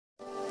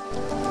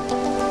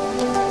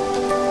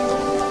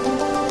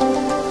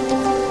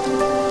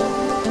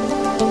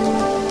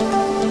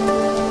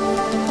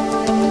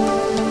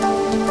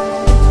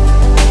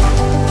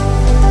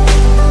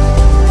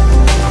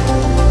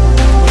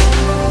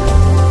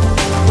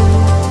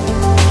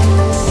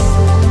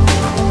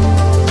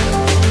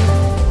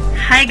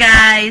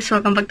guys!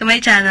 Welcome back to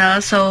my channel.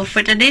 So,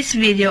 for today's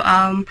video,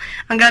 ang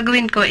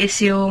gagawin ko is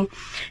yung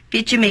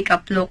Peachy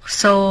makeup look.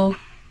 So,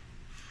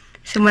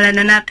 simulan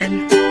na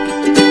natin.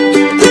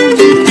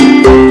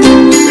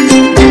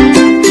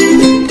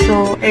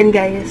 So, and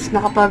guys,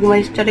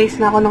 nakapag-moisturize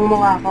na ako ng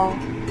mukha ko.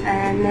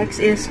 And next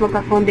is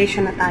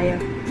magpa-foundation na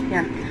tayo.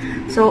 Yan.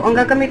 So, ang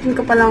gagamitin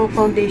ko palang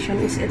foundation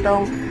is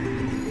itong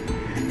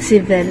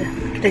Civil.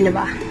 Kita nyo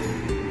ba?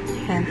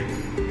 Yan.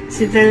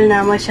 Civil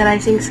na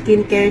moisturizing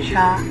skincare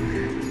siya.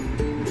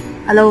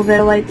 Aloe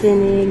vera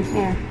whitening.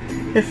 Ayan.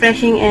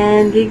 Refreshing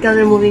and wrinkle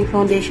removing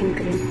foundation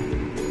cream.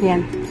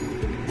 Yan.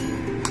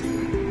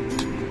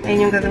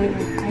 Ayan yung gagawin.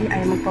 Ay,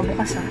 ayaw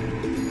magpabukas ah.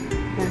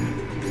 Yan.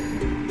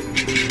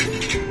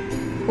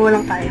 Kuha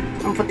lang tayo.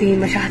 Ang puti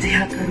masyado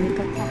yata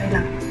nito. Okay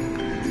lang.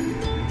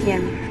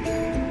 Yan.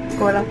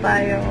 Kuha lang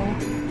tayo.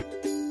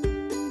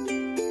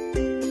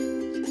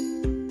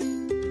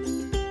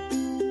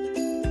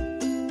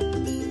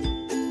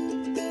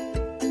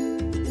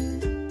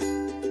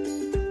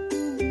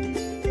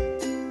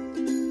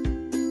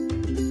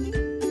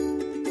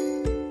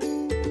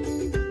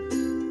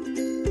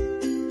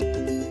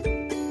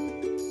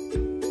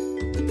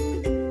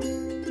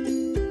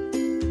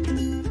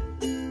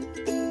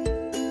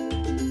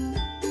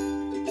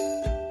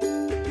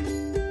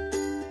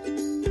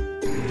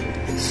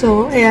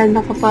 So, ayan,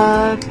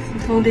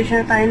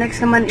 nakapag-foundation na tayo.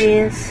 Next naman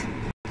is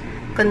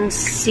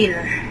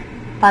concealer.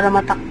 Para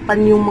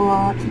matakpan yung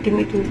mga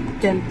itim-itim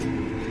dyan.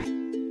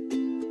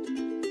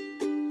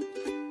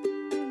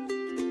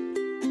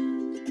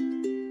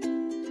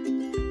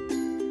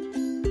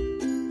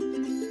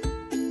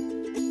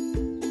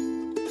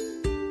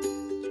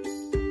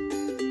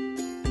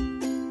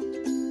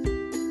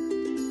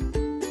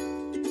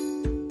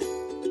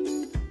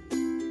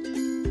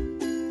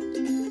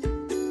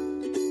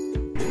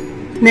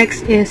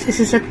 Next is,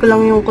 isiset ko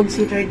lang yung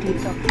concealer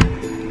dito.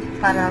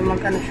 Para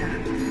mag-ano siya.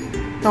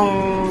 Itong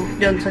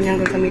Johnson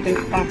yung gagamitin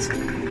ko pang skin.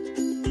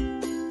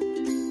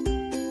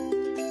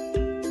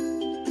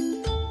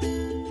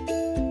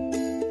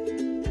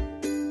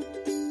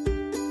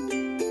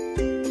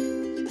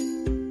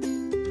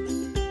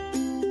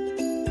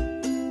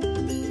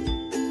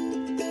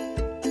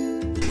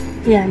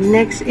 Yan.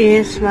 Next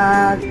is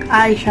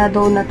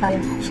mag-eyeshadow na tayo.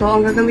 So,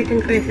 ang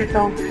gagamitin ko is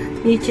itong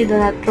Peachy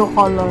na True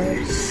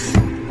Colors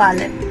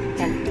palette.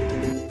 Yan.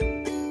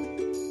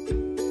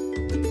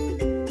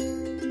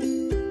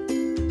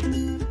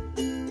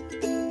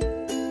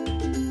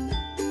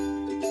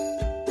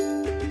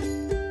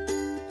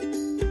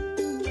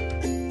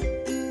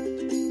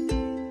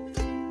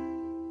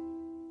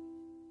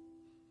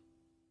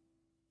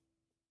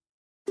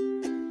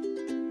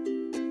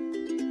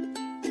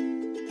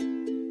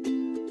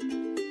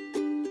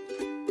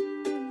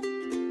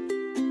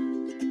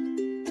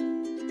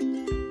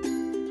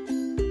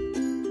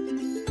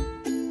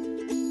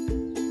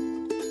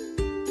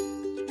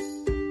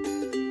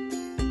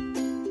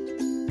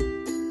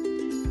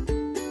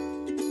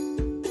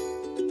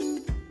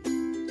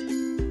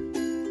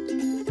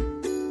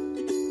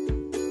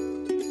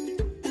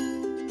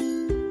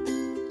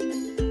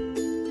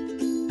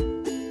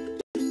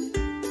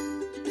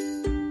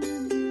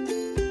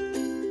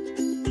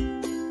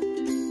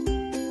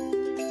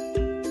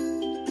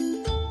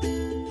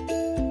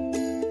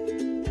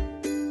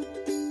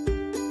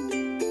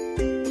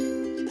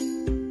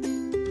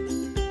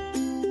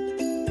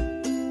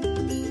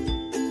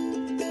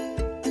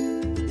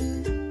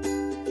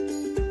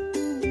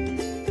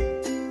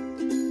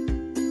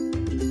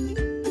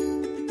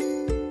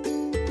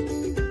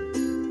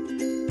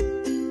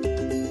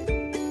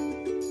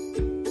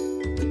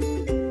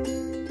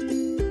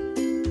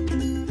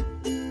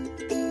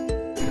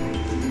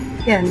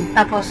 Yan.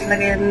 Tapos,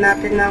 lagyan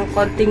natin ng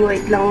konting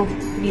weight lang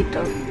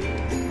dito.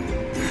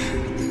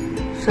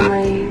 So,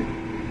 may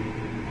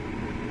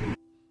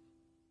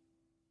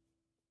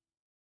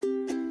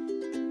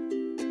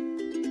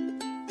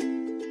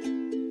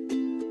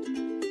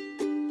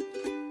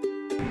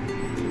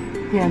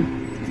yan.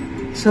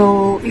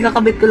 So,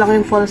 ikakabit ko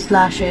lang yung false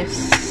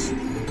lashes.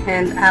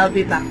 And I'll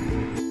be back.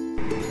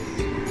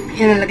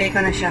 Yan, nalagay ko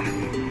na siya.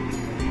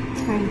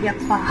 Ay,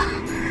 yapa.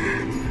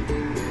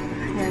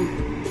 Yan.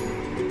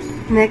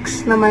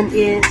 Next naman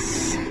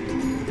is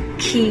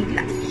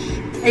kilay.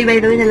 Ay,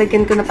 by the way,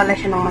 nalagyan ko na pala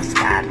siya ng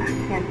mascara.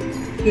 Yan.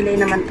 Kilay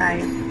naman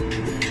tayo.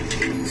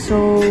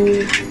 So,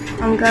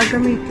 ang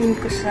gagamitin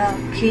ko sa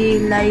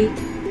kilay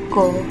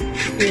ko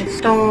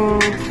is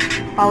itong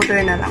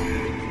powder na lang.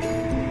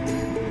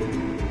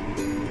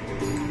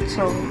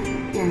 So,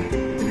 yan.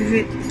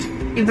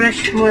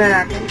 I-brush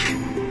muna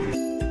natin.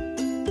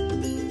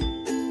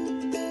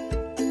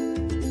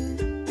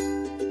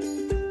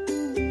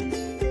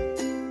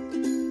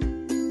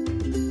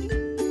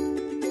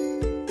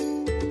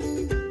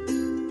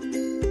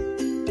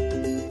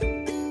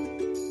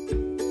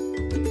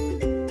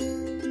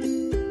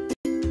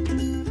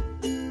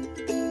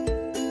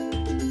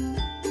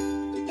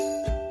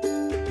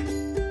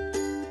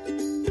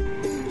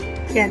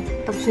 Yan.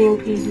 Tapos na yung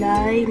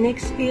kilay.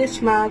 Next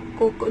is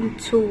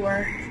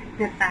mag-contour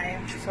na tayo.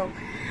 So,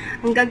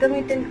 Ang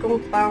gagamitin kong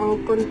pang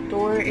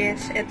contour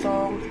is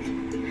itong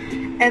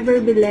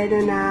Everbilena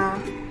na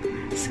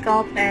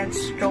Scalp and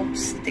Stroke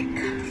Stick.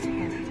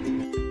 Ayan.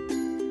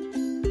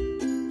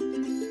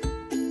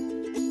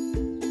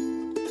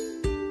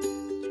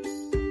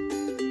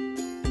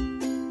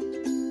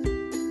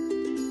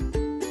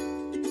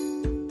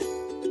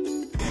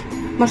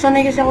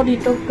 Masanay kasi ako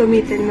dito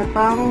gamitin na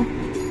pang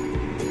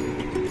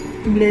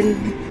blend.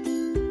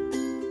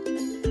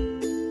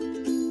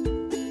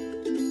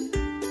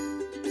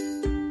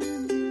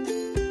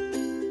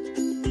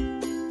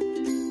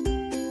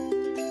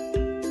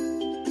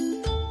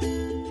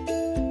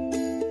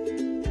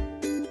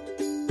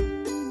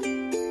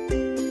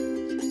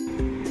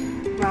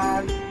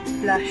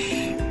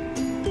 Mag-blush.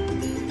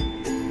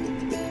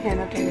 Yan,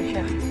 natin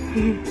siya.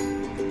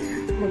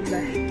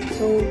 Mag-blush.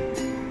 So,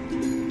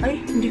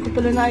 ay, hindi ko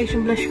pala naayos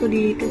yung blush ko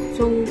dito.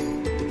 So,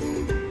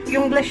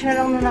 yung blush na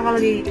lang na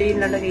nakalagay dito, yung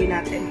lalagay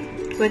natin.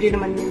 Pwede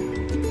naman yun.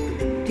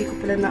 Hindi ko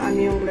pala naano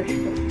yung blush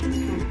ko.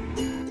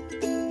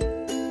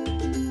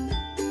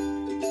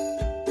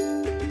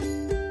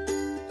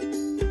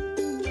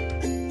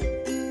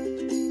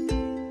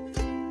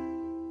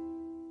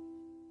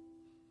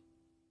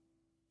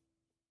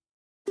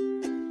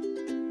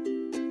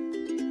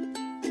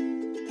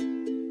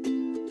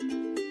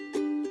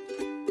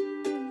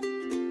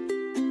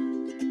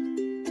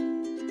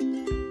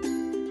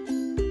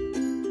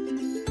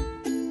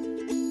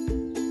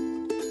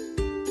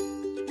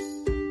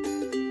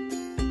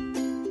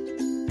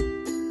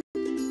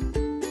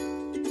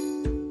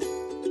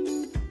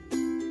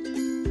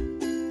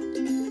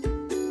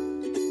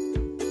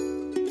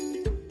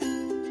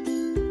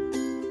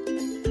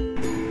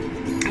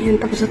 Ayan,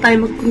 tapos na tayo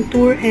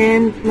mag-contour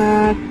and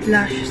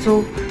mag-blush.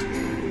 So,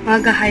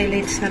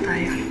 mag-highlights na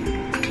tayo.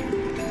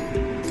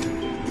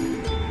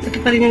 Ito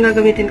pa rin yung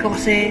gagamitin ko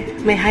kasi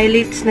may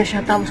highlights na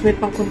siya, tapos may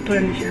pang-contour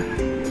na siya.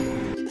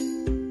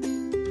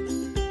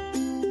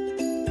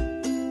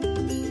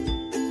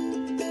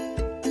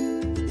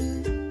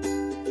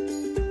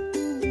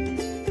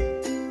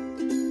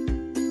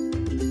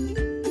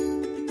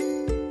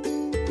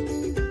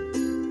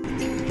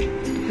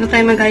 So,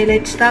 tayo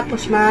mag-highlights,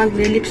 tapos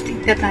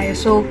mag-lipstick na tayo.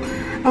 So,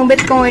 ang bet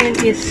ko ngayon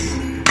is,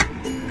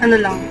 ano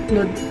lang,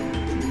 nude.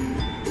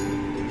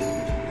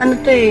 Ano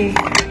to eh?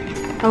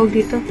 Tawag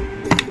dito?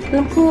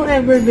 Alam ko,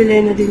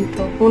 Everbilena din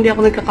to. Kung hindi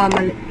ako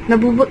nagkakamali.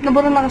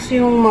 Nabura na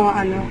kasi yung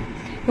mga ano.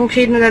 Yung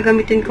shade na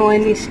gagamitin ko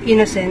ngayon is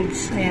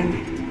Innocence. Ayan.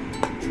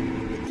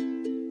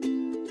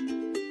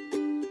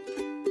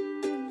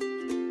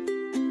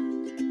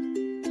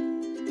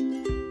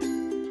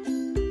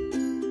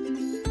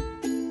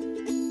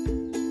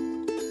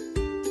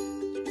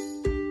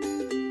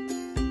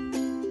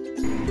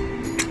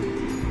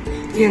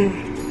 Yan.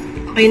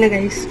 Okay na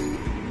guys.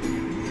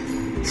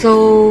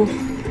 So,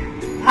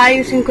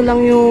 ayusin ko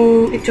lang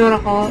yung itsura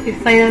ko.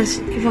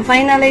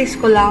 If-finalize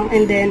ko lang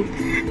and then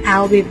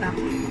I'll be back.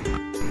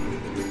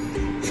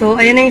 So,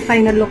 ayan na yung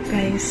final look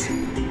guys.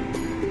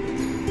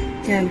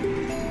 Yan.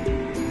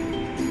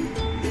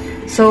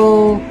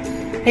 So,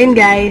 ayun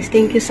guys.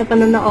 Thank you sa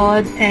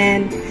panonood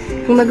and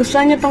kung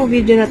nagustuhan nyo tong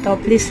video na to,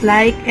 please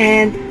like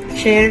and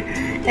share.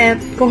 At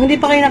kung hindi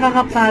pa kayo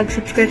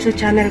nakakapag-subscribe sa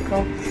channel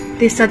ko,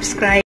 please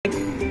subscribe.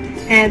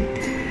 And,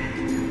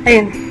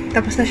 ayun,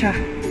 tapos na siya.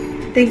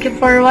 Thank you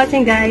for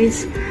watching,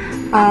 guys.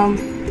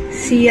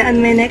 See you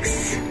on my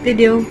next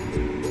video.